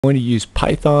Going to use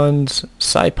Python's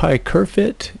Scipy curve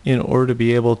fit in order to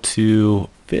be able to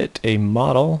fit a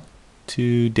model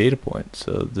to data points.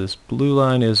 So this blue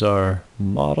line is our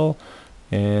model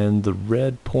and the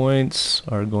red points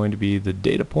are going to be the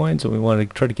data points, and we want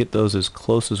to try to get those as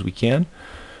close as we can.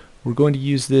 We're going to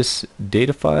use this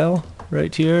data file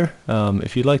right here.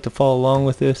 If you'd like to follow along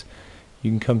with this,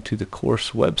 you can come to the course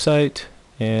website,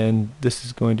 and this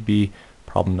is going to be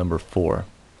problem number 4.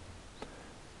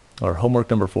 Or homework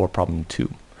number 4, problem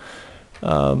 2.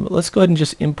 Let's go ahead and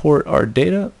just import our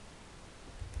data.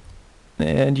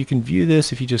 And you can view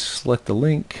this if you just select the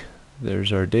link.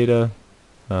 There's our data.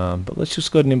 But let's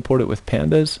just go ahead and import it with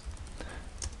Pandas.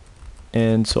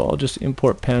 And so I'll just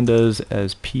import Pandas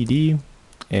as PD.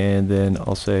 And then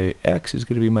I'll say X is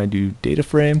going to be my new data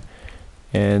frame.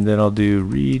 And then I'll do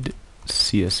read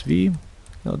CSV.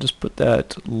 I'll just put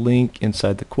that link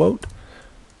inside the quote.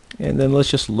 And then let's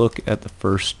just look at the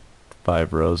first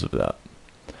 5 rows of that.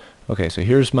 Okay, so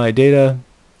here's my data,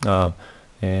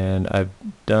 and I've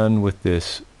done with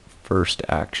this first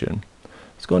action.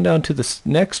 Let's go down to this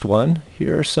next one.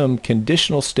 Here are some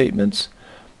conditional statements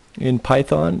in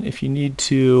Python. If you need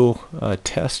to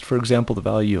test, for example, the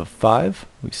value of 5,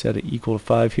 we set it equal to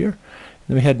 5 here. And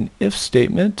then we had an if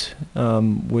statement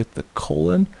with the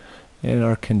colon and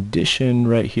our condition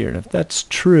right here. And if that's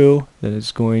true, then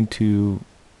it's going to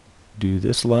do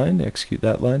this line, execute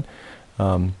that line.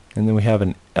 And then we have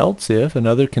an else if,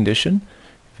 another condition.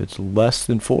 If it's less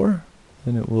than 4,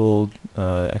 then it will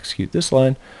execute this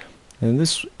line. And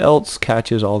this else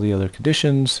catches all the other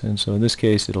conditions, and so in this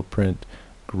case it'll print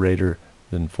greater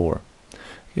than 4.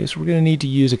 Okay, so we're going to need to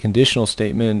use a conditional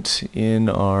statement in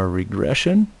our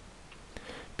regression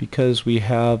because we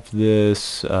have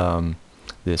this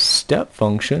this step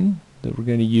function that we're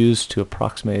going to use to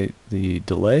approximate the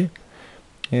delay.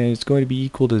 And it's going to be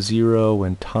equal to 0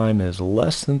 when time is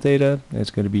less than theta, and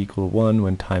it's going to be equal to 1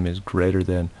 when time is greater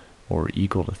than or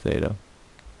equal to theta.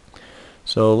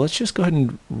 So let's just go ahead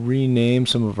and rename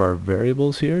some of our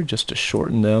variables here just to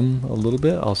shorten them a little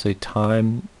bit. I'll say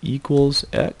time equals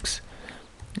x,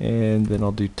 and then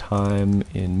I'll do time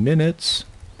in minutes,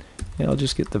 and I'll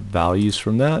just get the values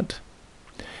from that.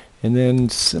 And then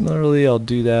similarly I'll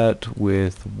do that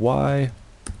with y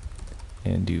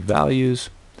and do values.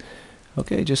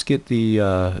 Okay, just get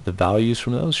the values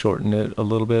from those, shorten it a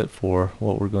little bit for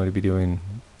what we're going to be doing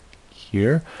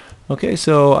here. Okay,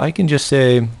 so I can just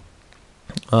say,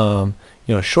 a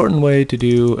shortened way to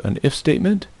do an if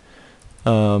statement,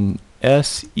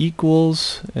 s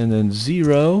equals and then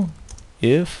 0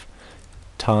 if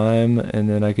time, and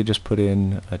then I could just put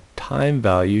in a time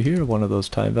value here. One of those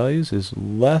time values is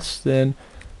less than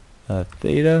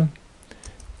theta.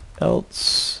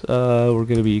 Else we're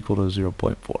going to be equal to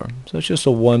 0.4. So it's just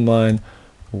a one-line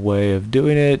way of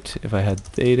doing it. If I had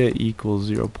theta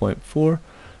equals 0.4,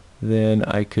 then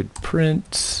I could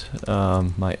print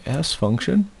my s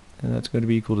function, and that's going to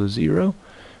be equal to 0.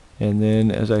 And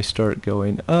then as I start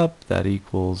going up, that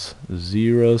equals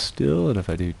 0 still. And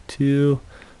if I do 2,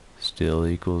 still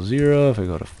equals 0. If I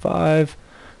go to 5,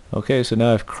 okay, so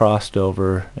now I've crossed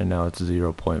over, and now it's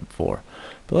 0.4.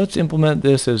 But let's implement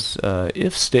this as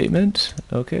if statement.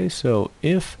 Okay, so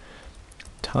if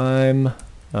time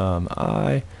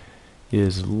I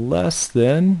is less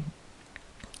than,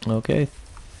 okay,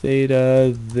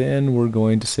 theta, then we're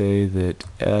going to say that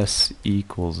s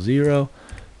equals 0,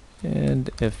 and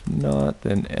if not,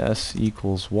 then s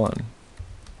equals 1.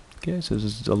 Okay, so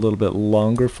this is a little bit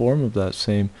longer form of that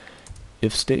same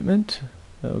if statement.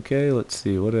 Okay, let's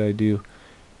see, what did I do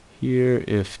here?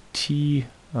 If t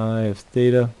I of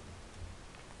theta,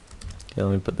 okay,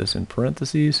 let me put this in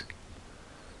parentheses,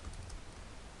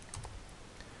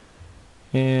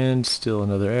 and still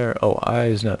another error. Oh, I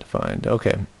is not defined.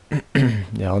 Okay,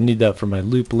 yeah, I'll need that for my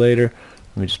loop later.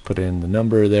 Let me just put in the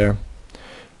number there.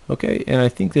 Okay, and I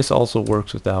think this also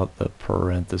works without the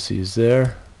parentheses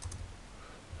there.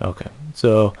 Okay,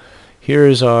 so here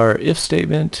is our if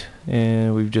statement,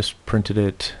 and we've just printed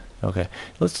it. Okay,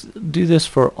 let's do this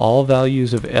for all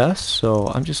values of s. So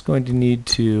I'm just going to need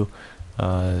to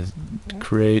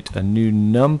create a new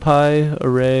numpy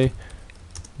array,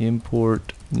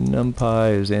 import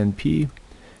numpy as np,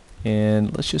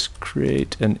 and let's just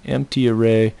create an empty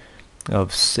array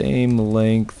of same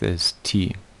length as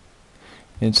t.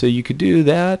 And so you could do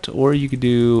that, or you could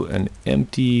do an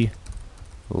empty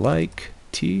like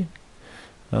t.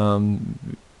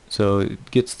 So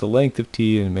it gets the length of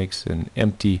t and makes an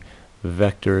empty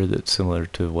vector that's similar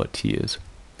to what t is.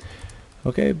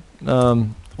 Okay,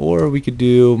 or we could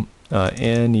do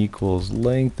n equals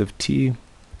length of t.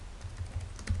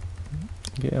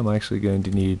 Okay, I'm actually going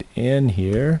to need n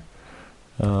here.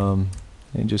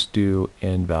 and just do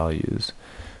n values.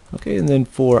 Okay, and then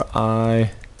for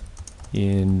I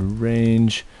in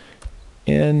range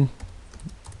n,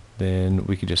 then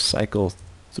we could just cycle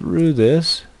through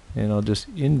this, and I'll just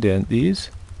indent these.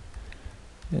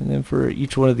 And then for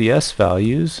each one of the s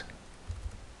values,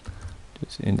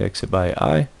 just index it by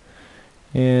I,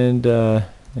 and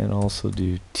also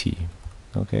do t.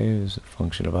 Okay, as a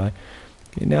function of I.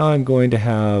 Okay, now I'm going to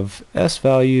have s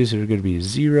values that are going to be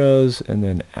zeros, and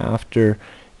then after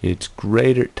its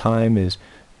time is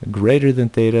greater than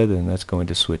theta, then that's going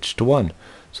to switch to 1.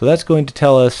 So that's going to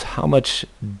tell us how much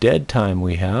dead time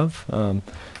we have.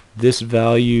 This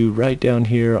value right down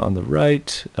here on the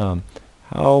right,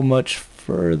 how much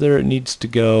further it needs to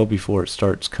go before it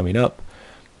starts coming up.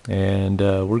 And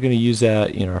we're going to use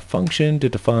that in our function to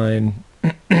define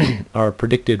our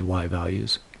predicted y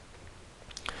values.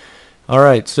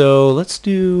 Alright, so let's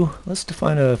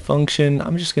define a function.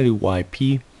 I'm just going to do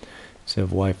yp instead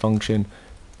of y function,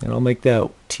 and I'll make that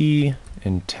t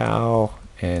and tau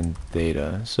and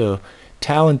theta. So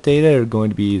tau and theta are going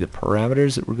to be the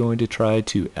parameters that we're going to try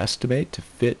to estimate to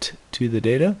fit to the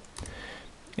data.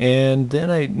 And then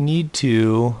I need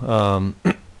to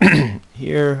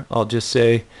here I'll just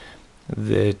say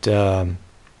that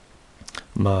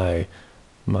my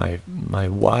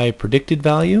y predicted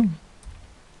value,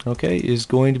 okay, is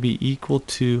going to be equal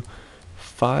to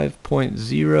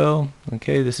 5.0.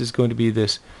 Okay, this is going to be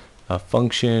this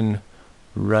function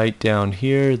right down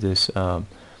here. This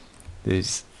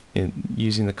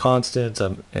using the constants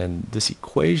and this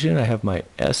equation, I have my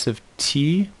s of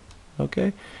t.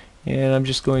 Okay, and I'm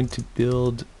just going to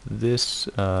build this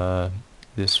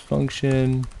this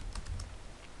function.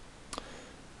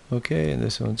 Okay, and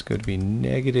this one's going to be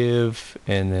negative,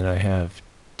 and then I have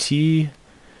t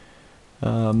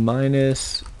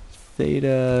minus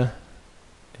theta,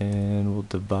 and we'll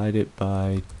divide it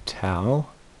by tau.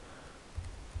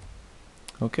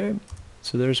 Okay,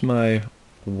 so there's my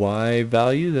y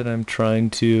value that I'm trying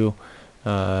to,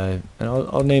 and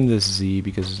I'll name this z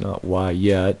because it's not y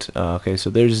yet. Okay, so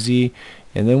there's z,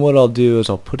 and then what I'll do is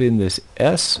I'll put in this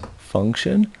s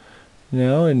function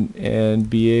now and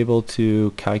be able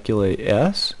to calculate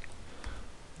s,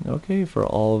 okay, for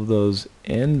all of those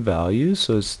n values.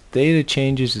 So as theta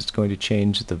changes, it's going to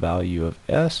change the value of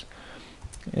s,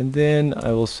 and then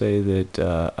I will say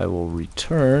that I will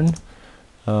return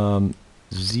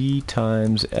z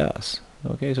times s.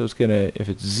 Okay, so it's gonna, if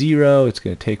it's 0, it's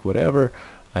gonna take whatever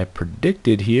I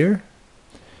predicted here,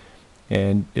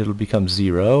 and it'll become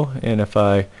 0. And if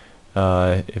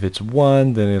it's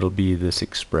 1, then it'll be this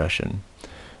expression.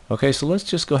 Okay, so let's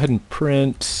just go ahead and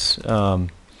print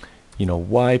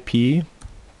yp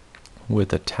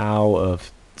with a tau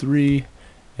of 3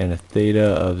 and a theta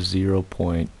of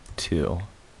 0.2.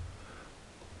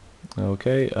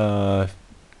 Okay,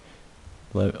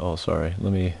 let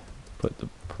me put the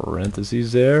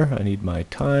parentheses there. I need my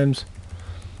times.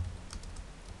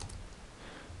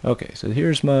 Okay, so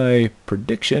here's my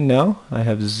prediction now. I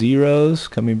have zeros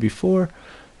coming before,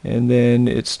 and then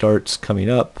it starts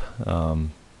coming up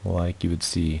like you would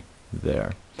see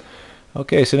there.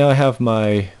 Okay, so now I have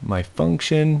my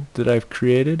function that I've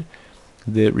created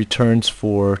that returns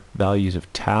for values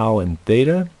of tau and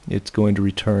theta. It's going to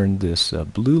return this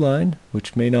blue line,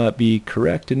 which may not be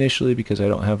correct initially because I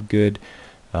don't have good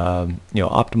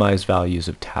optimized values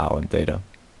of tau and theta.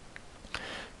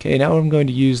 Okay, now I'm going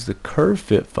to use the curve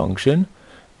fit function,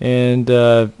 and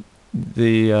the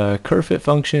curve fit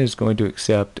function is going to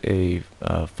accept a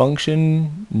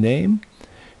function name,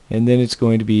 and then it's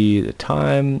going to be the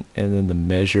time and then the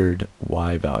measured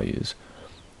y values.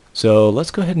 So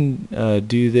let's go ahead and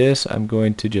do this. I'm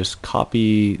going to just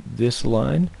copy this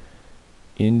line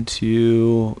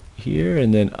into here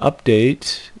and then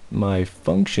update my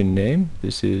function name.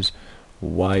 This is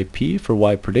yp for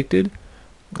y predicted.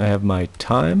 I have my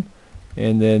time,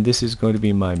 and then this is going to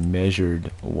be my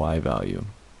measured y value.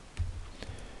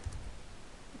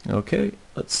 Okay,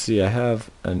 let's see, I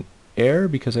have an error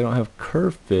because I don't have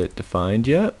curve fit defined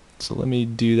yet. So let me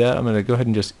do that. I'm going to go ahead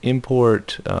and just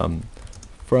import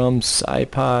from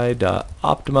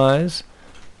Scipy.optimize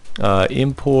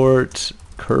import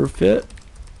curve fit,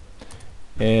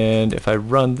 and if I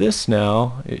run this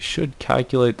now, it should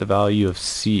calculate the value of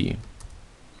c.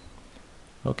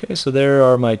 Okay, so there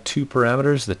are my two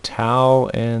parameters, the tau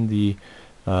and the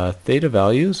theta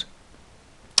values.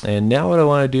 And now what I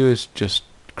want to do is just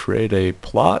create a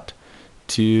plot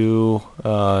to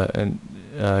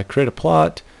create a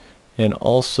plot and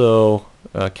also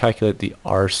calculate the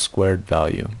r squared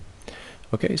value.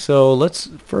 Okay, so let's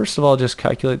first of all just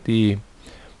calculate the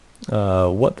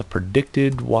what the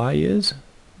predicted y is.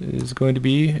 is going to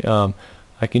be.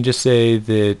 I can just say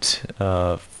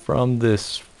that from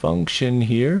this function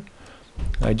here,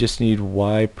 I just need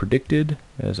y predicted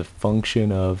as a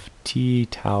function of t,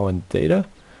 tau, and theta.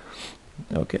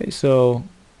 Okay, so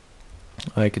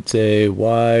I could say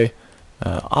y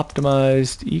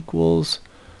optimized equals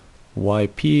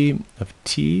yp of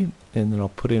t, and then I'll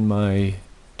put in my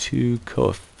two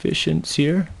coefficients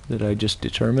here that I just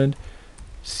determined,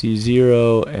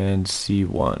 c0 and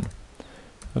c1.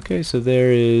 Okay, so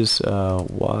there is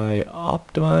y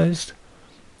optimized,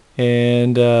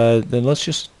 and then let's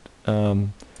just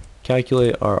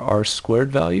calculate our r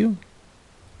squared value.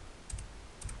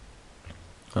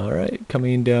 Alright,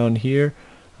 coming down here,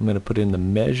 I'm going to put in the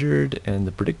measured and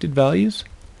the predicted values,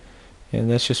 and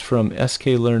that's just from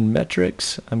sklearn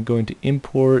metrics. I'm going to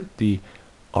import the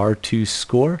R2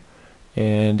 score,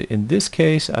 and in this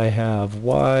case I have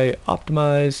y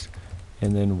optimized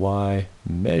and then y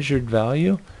measured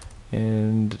value,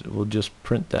 and we'll just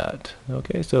print that.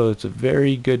 Okay, so it's a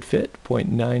very good fit,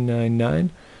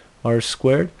 0.999 r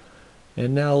squared.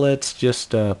 And now let's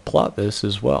just plot this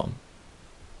as well.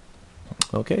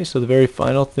 Okay, so the very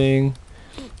final thing,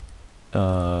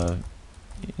 inline.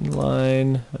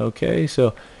 Okay,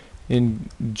 so in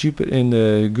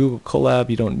the Google Colab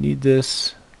you don't need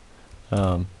this,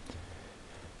 and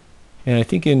I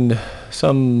think in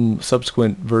some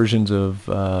subsequent versions of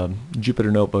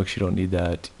Jupyter Notebooks you don't need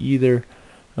that either.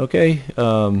 Okay,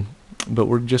 but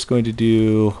we're just going to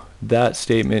do that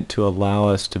statement to allow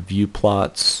us to view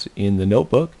plots in the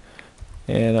notebook,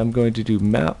 and I'm going to do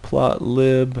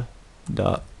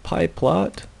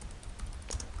matplotlib.pyplot.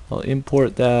 I'll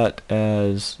import that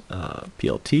as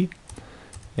plt,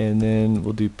 and then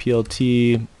we'll do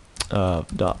plt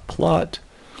 .plot,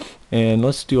 and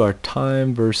let's do our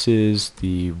time versus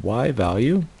the y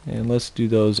value, and let's do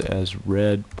those as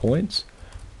red points.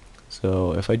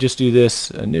 So if I just do this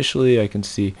initially, I can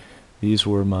see these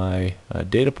were my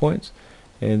data points,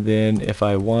 and then if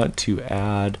I want to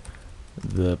add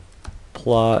the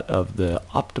plot of the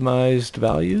optimized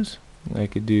values, I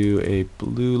could do a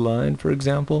blue line, for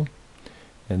example,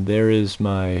 and there is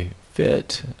my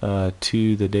fit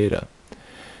to the data.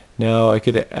 Now I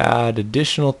could add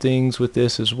additional things with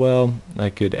this as well.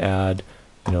 I could add,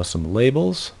 some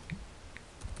labels,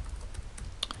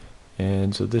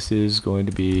 and so this is going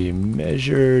to be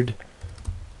measured,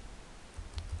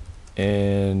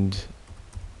 and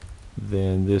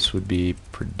then this would be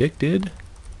predicted,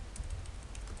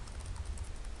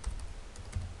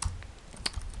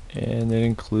 and then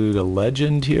include a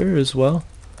legend here as well.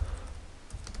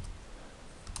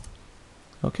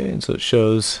 Okay, and so it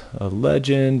shows a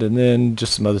legend, and then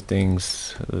just some other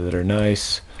things that are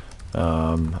nice.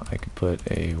 I could put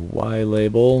a Y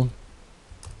label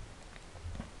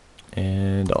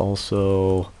and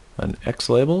also an X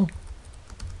label.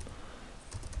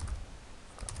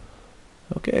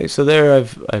 Okay, so there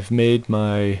I've made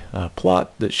my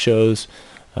plot that shows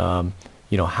how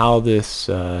this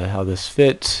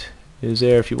fit is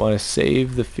there. If you want to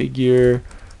save the figure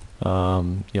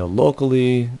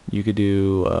locally, you could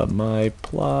do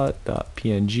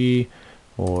myplot.png,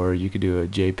 or you could do a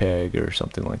JPEG or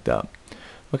something like that.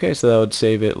 Okay, so that would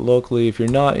save it locally. If you're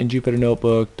not in Jupyter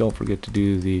Notebook, don't forget to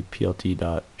do the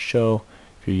plt.show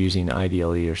if you're using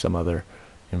IDLE or some other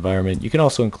environment. You can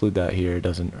also include that here, it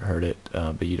doesn't hurt it,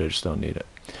 but you just don't need it.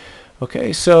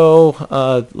 Okay, so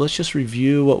let's just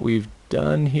review what we've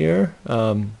done here.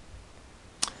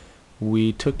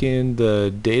 We took in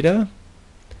the data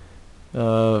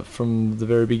from the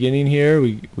very beginning here.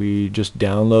 We just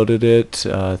downloaded it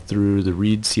through the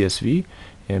read CSV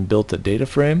and built a data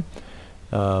frame.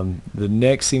 The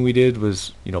next thing we did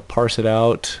was parse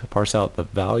out the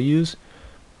values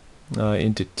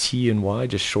into t and y,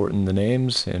 just shorten the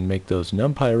names and make those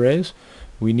NumPy arrays.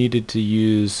 We needed to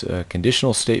use a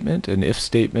conditional statement, an if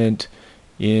statement,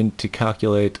 to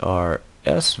calculate our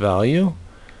s value,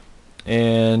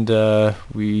 and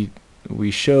we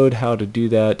showed how to do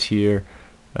that here,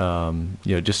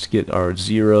 just to get our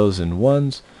zeros and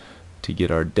ones, to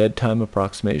get our dead time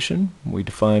approximation. We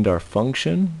defined our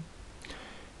function.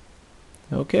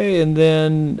 Okay, and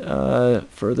then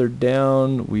further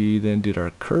down we then did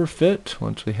our curve fit.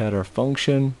 Once we had our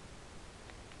function,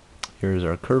 here's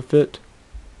our curve fit.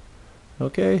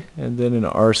 Okay, and then an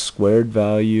r squared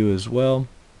value as well,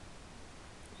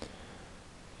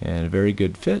 and a very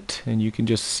good fit, and you can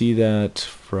just see that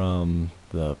from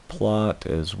the plot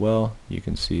as well. You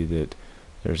can see that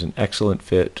there's an excellent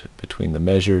fit between the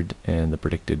measured and the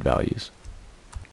predicted values.